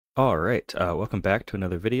All right, welcome back to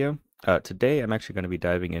another video. Today I'm actually going to be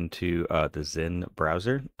diving into the Zen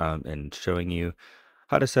browser and showing you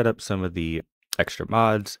how to set up some of the extra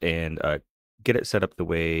mods and get it set up the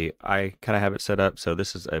way I kind of have it set up. So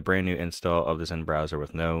this is a brand new install of the Zen browser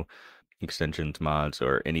with no extensions, mods,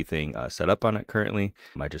 or anything set up on it currently.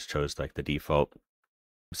 I just chose like the default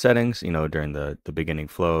settings, during the beginning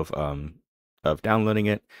flow of downloading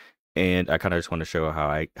it. And I kind of just want to show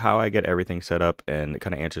how I get everything set up and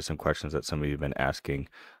kind of answer some questions that some of you have been asking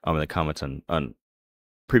in the comments on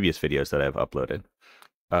previous videos that I've uploaded.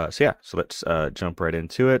 So let's jump right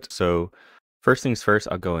into it. So first things first,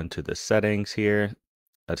 I'll go into the settings here.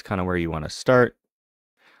 That's kind of where you want to start.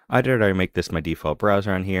 I did already make this my default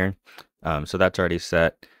browser on here. So that's already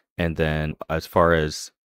set. And then as far as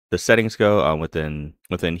the settings go within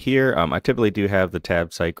here, I typically do have the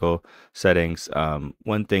tab cycle settings.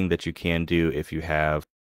 One thing that you can do if you have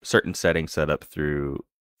certain settings set up through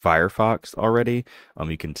Firefox already,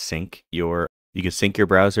 you can sync your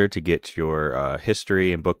browser to get your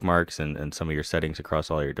history and bookmarks and some of your settings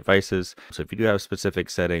across all your devices. So if you do have specific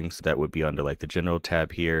settings that would be under like the general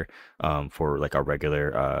tab here for like a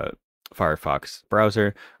regular Firefox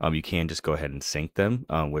browser, you can just go ahead and sync them,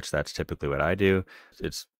 which that's typically what I do.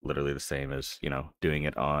 It's literally the same as, doing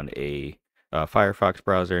it on a Firefox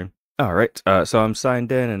browser. All right, so I'm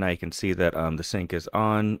signed in and I can see that the sync is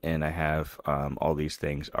on and I have all these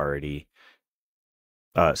things already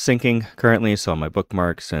syncing currently. So my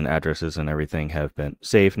bookmarks and addresses and everything have been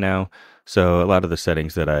saved now. So a lot of the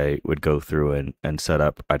settings that I would go through and set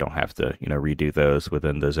up, I don't have to, redo those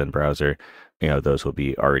within the Zen browser. Those will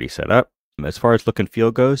be already set up. As far as look and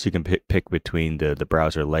feel goes, you can pick between the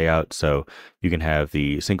browser layout. So you can have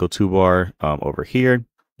the single toolbar over here.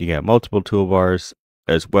 You can have multiple toolbars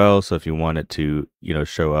as well. So if you want it to,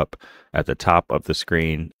 show up at the top of the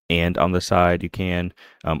screen and on the side, you can,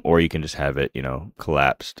 or you can just have it,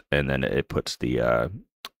 collapsed, and then it puts the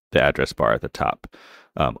address bar at the top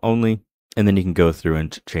only. And then you can go through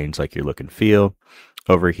and change like your look and feel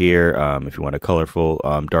over here. If you want a colorful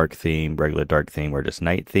dark theme, regular dark theme, or just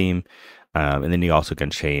night theme. And then you also can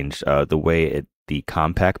change the way the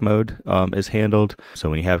compact mode is handled. So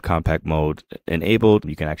when you have compact mode enabled,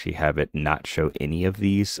 you can actually have it not show any of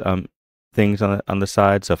these things on the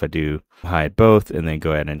side. So if I do hide both and then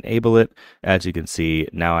go ahead and enable it, as you can see,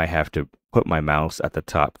 now I have to put my mouse at the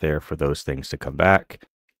top there for those things to come back.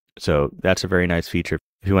 So that's a very nice feature.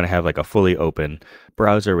 If you want to have like a fully open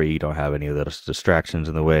browser where you don't have any of those distractions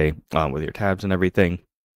in the way with your tabs and everything,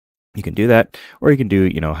 you can do that. Or you can do,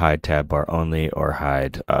 hide tab bar only or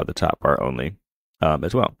hide the top bar only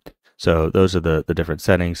as well. So those are the different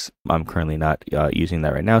settings. I'm currently not using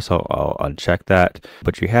that right now, so I'll uncheck that.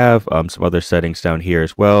 But you have some other settings down here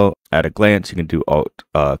as well. At a glance, you can do Alt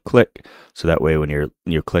click, so that way when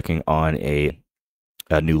you're clicking on a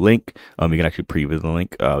new link, you can actually preview the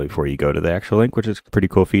link before you go to the actual link, which is a pretty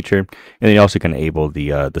cool feature. And then you also can enable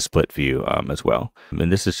the split view as well.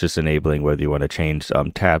 And this is just enabling whether you want to change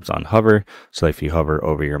tabs on hover. So if you hover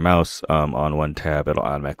over your mouse on one tab, it'll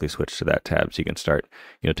automatically switch to that tab, so you can start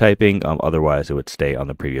typing. Otherwise, it would stay on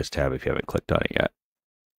the previous tab if you haven't clicked on it yet.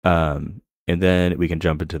 And then we can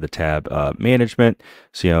jump into the tab management.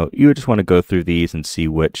 So, you would just want to go through these and see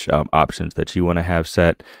which options that you want to have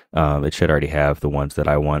set. It should already have the ones that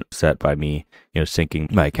I want set by me,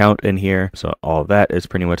 syncing my account in here. So all of that is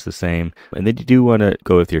pretty much the same. And then you do want to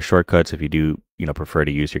go with your shortcuts if you do, prefer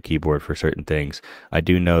to use your keyboard for certain things. I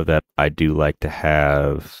do know that I do like to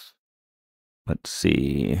have, let's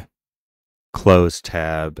see, close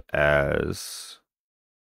tab as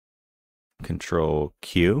Control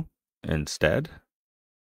Q instead.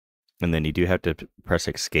 And then you do have to press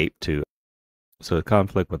escape to, so the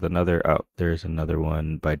conflict with another, there's another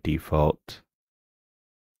one by default,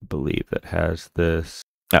 I believe, that has this.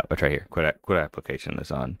 Oh, it's right here. Quit application is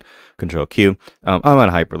on Control Q. I'm on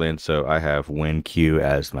Hyperland, so I have WinQ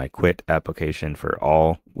as my quit application for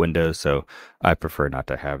all Windows. So I prefer not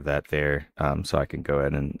to have that there. So I can go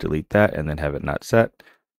ahead and delete that and then have it not set.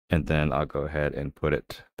 And then I'll go ahead and put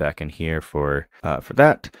it back in here for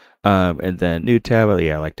that. And then new tab,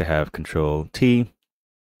 I like to have Control T.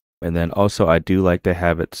 And then also I do like to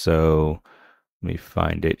have it, so let me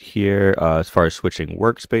find it here. As far as switching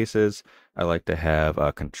workspaces, I like to have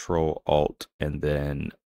Control Alt and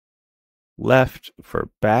then left for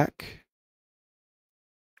back.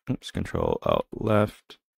 Oops, Control Alt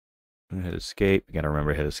left. And hit escape. You gotta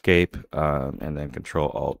remember, hit escape. And then Control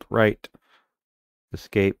Alt right.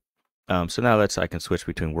 Escape. So now I can switch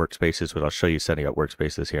between workspaces, but I'll show you setting up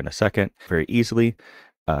workspaces here in a second very easily.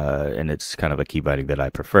 And it's kind of a key binding that I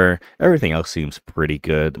prefer. Everything else seems pretty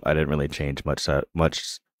good. I didn't really change much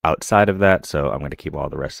outside of that. So I'm going to keep all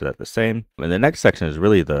the rest of that the same. And the next section is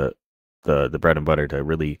really the bread and butter to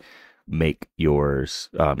really make yours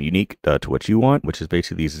unique to what you want, which is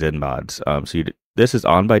basically these Zen mods. This is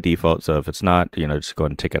on by default. So if it's not, just go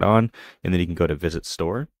ahead and tick it on, and then you can go to visit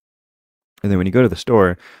store. And then when you go to the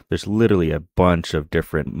store, there's literally a bunch of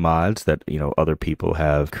different mods that, other people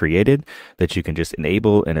have created that you can just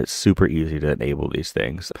enable, and it's super easy to enable these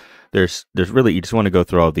things. There's really, you just want to go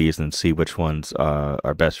through all these and see which ones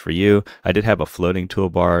are best for you. I did have a floating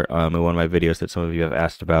toolbar in one of my videos that some of you have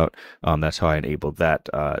asked about. That's how I enabled that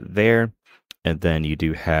there. And then you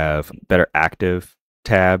do have better active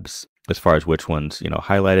tabs as far as which ones,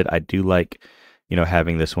 highlighted. I do like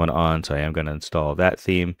having this one on. So I am going to install that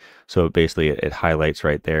theme. So basically it highlights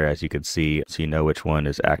right there, as you can see, so you know which one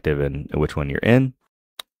is active and which one you're in.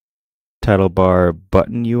 Title bar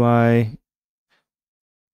button UI.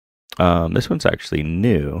 This one's actually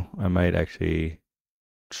new. I might actually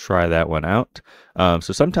try that one out.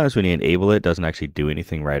 So sometimes when you enable it, it doesn't actually do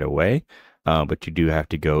anything right away, but you do have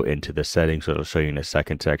to go into the settings. So it'll show you in a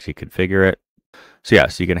second to actually configure it. So yeah,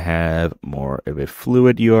 so you can have more of a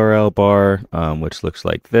fluid URL bar, which looks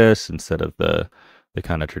like this instead of the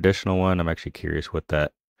kind of traditional one. I'm actually curious what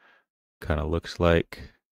that kind of looks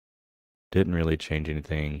like. Didn't really change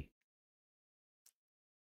anything.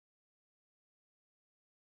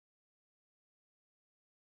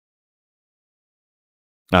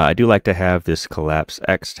 I do like to have this collapse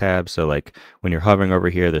X tab. So like when you're hovering over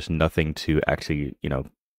here, there's nothing to actually,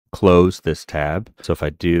 close this tab. So if I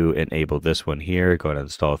do enable this one here, go ahead and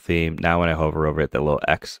install theme. Now when I hover over it, the little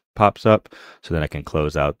X pops up. So then I can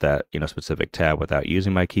close out that, specific tab without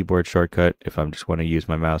using my keyboard shortcut. If I just want to use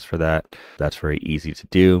my mouse for that, that's very easy to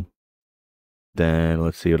do. Then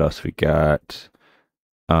let's see what else we got.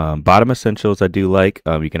 Bottom essentials I do like.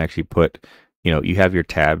 You can actually put, you have your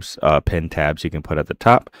tabs, pin tabs you can put at the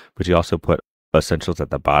top, but you also put essentials at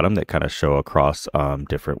the bottom that kind of show across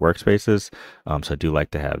different workspaces. So I do like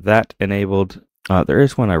to have that enabled. There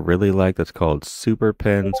is one I really like that's called Super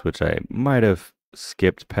Pins, which I might have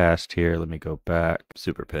skipped past here. Let me go back.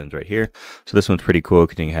 Super Pins right here. So this one's pretty cool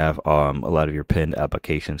because you can have a lot of your pinned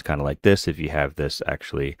applications kind of like this if you have this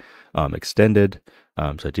actually extended.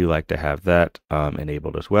 So I do like to have that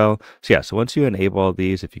enabled as well. So yeah, so once you enable all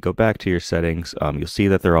these, if you go back to your settings, you'll see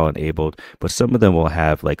that they're all enabled, but some of them will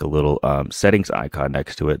have like a little settings icon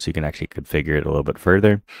next to it, so you can actually configure it a little bit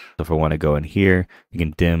further. So if I want to go in here, you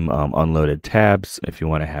can dim unloaded tabs if you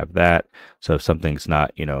want to have that. So if something's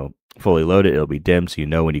not, fully loaded, it'll be dim, so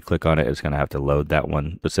when you click on it, it's going to have to load that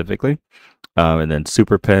one specifically. And then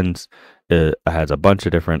Super Pins, it has a bunch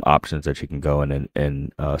of different options that you can go in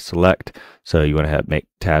and select. So you want to make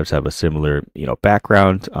tabs have a similar,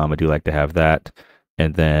 background. I do like to have that.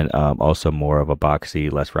 And then also more of a boxy,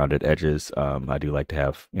 less rounded edges. I do like to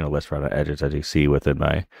have, less rounded edges, as you see within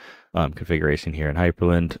my configuration here in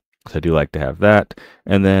Hyprland. So I do like to have that.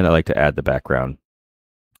 And then I like to add the background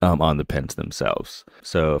on the pins themselves.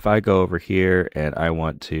 So if I go over here and I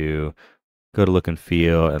want to go to look and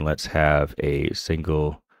feel, and let's have a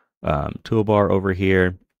single toolbar over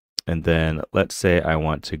here. And then let's say I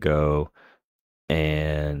want to go,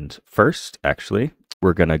 and first, actually,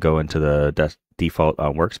 we're going to go into the default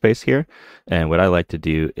workspace here. And what I like to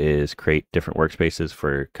do is create different workspaces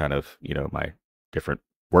for kind of, my different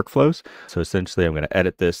workflows. So essentially, I'm going to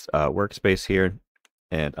edit this workspace here,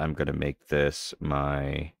 and I'm going to make this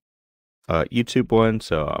my YouTube one.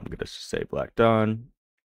 So I'm going to say Black Dawn.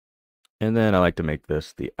 And then I like to make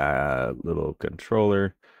this the little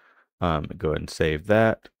controller. Go ahead and save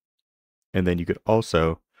that. And then you could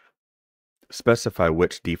also specify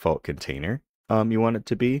which default container you want it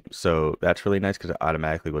to be. So that's really nice because it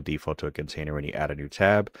automatically will default to a container when you add a new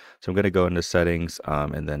tab. So I'm going to go into settings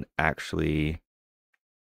and then actually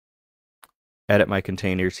edit my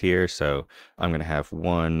containers here. So I'm going to have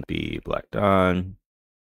one be Black Dawn.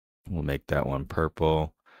 We'll make that one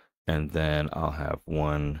purple. And then I'll have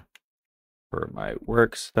one for my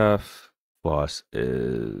work stuff. Floss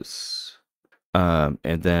is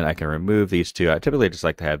and then I can remove these two. I typically just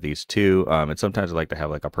like to have these two, and sometimes I like to have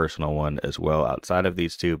like a personal one as well outside of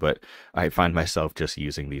these two, but I find myself just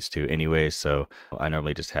using these two anyway, so I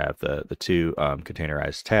normally just have the two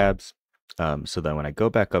containerized tabs. So then when I go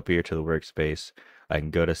back up here to the workspace, I can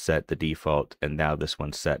go to set the default, and now this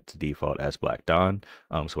one's set to default as Black Dawn.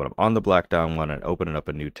 So when I'm on the Black Dawn one and opening up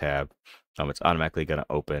a new tab, it's automatically going to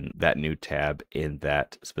open that new tab in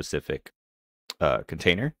that specific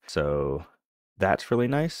container. So that's really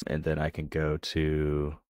nice. And then I can go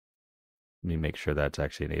to, let me make sure that's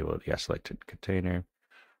actually enabled. Yeah, selected container.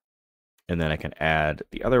 And then I can add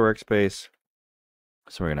the other workspace.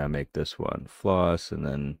 So we're gonna make this one floss, and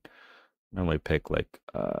then normally pick like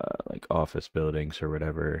office buildings or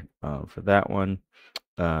whatever for that one.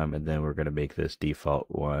 And then we're gonna make this default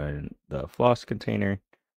one the floss container.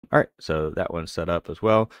 All right, so that one's set up as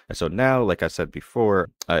well. And so now, like I said before,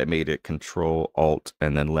 I made it Control Alt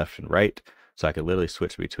and then left and right, so I could literally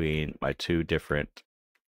switch between my two different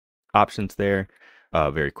options there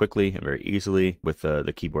very quickly and very easily with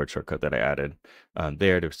the keyboard shortcut that I added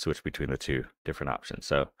there to switch between the two different options.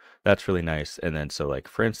 So that's really nice. And then so like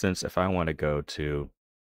for instance, if I want to go to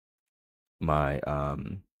my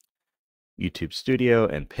YouTube Studio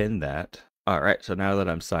and pin that. All right, so now that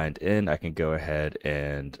I'm signed in, I can go ahead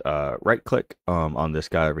and right click on this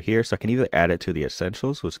guy over here. So I can either add it to the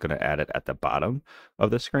essentials, which is going to add it at the bottom of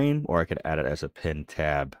the screen, or I can add it as a pin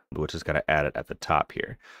tab, which is going to add it at the top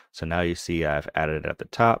here. So now you see I've added it at the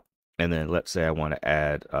top. And then let's say I want to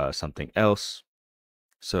add something else.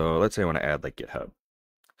 So let's say I want to add like GitHub.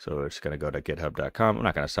 So we're just going to go to github.com. I'm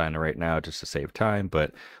not going to sign it right now just to save time,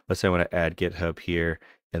 but let's say I want to add GitHub here,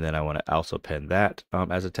 and then I want to also pin that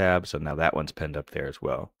as a tab. So now that one's pinned up there as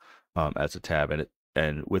well as a tab.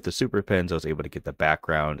 And with the super pins, I was able to get the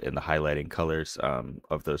background and the highlighting colors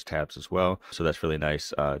of those tabs as well. So that's really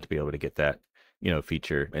nice to be able to get that,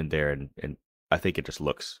 feature in there. And I think it just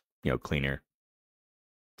looks, cleaner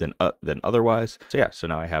than otherwise. So yeah, so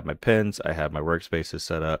now I have my pins, I have my workspaces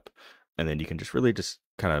set up, and then you can just really just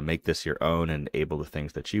kind of make this your own and enable the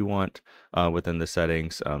things that you want within the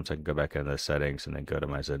settings. So I can go back into the settings and then go to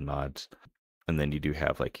my Zen mods. And then you do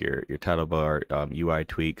have like your title bar UI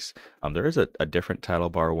tweaks. There is a different title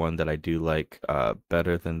bar one that I do like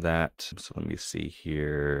better than that. So let me see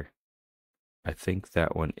here. I think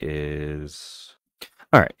that one is...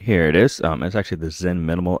 All right, here it is. It's actually the Zen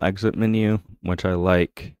minimal exit menu, which I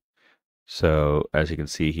like. So as you can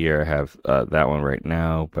see here, I have that one right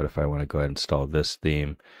now, but if I want to go ahead and install this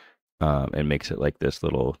theme, it makes it like this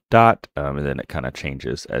little dot, and then it kind of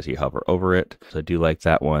changes as you hover over it. So I do like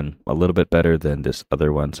that one a little bit better than this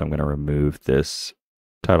other one. So I'm going to remove this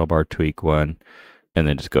title bar tweak one, and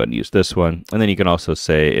then just go ahead and use this one. And then you can also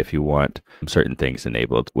say if you want certain things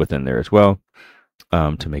enabled within there as well,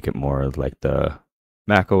 to make it more like the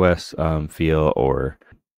Mac OS feel, or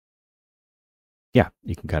yeah,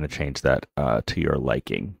 you can kind of change that to your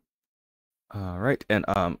liking. All right, and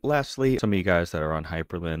lastly, some of you guys that are on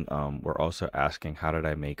Hyperlin were also asking, how did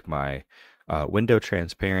I make my window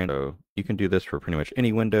transparent? So you can do this for pretty much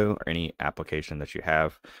any window or any application that you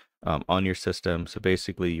have on your system. So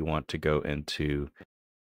basically, you want to go into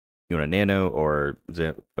Nano or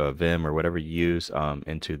Vim or whatever you use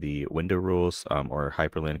into the window rules or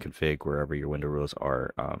Hyperlin config, wherever your window rules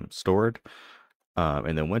are stored.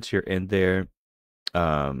 And then once you're in there,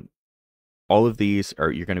 all of these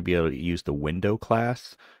are, you're going to be able to use the window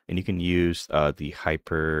class, and you can use the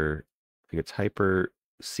Hyper, I think it's Hyper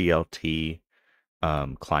CLT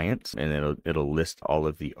clients, and it'll list all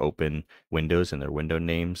of the open windows and their window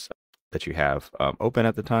names that you have open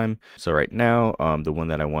at the time. So right now, the one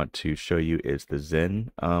that I want to show you is the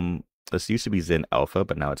Zen. This used to be Zen Alpha,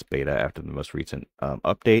 but now it's Beta after the most recent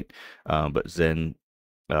update. But Zen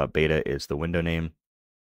Beta is the window name,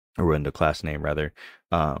 or window class name rather,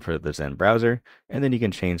 for the Zen browser. And then you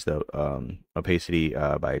can change the opacity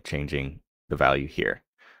by changing the value here.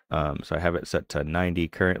 So I have it set to 90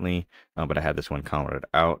 currently, but I have this one commented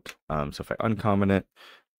out. So if I uncomment it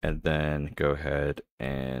and then go ahead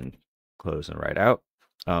and close and write out,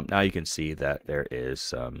 now you can see that there is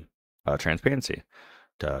some transparency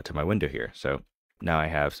to my window here. So now I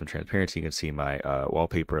have some transparency. You can see my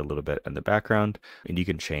wallpaper a little bit in the background, and you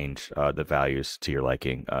can change the values to your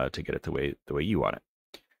liking to get it the way you want it.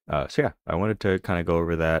 So yeah, I wanted to kind of go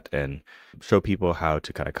over that and show people how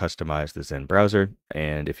to kind of customize the Zen browser.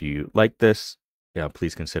 And if you like this,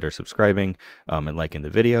 please consider subscribing and liking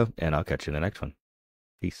the video, and I'll catch you in the next one.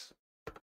 Peace.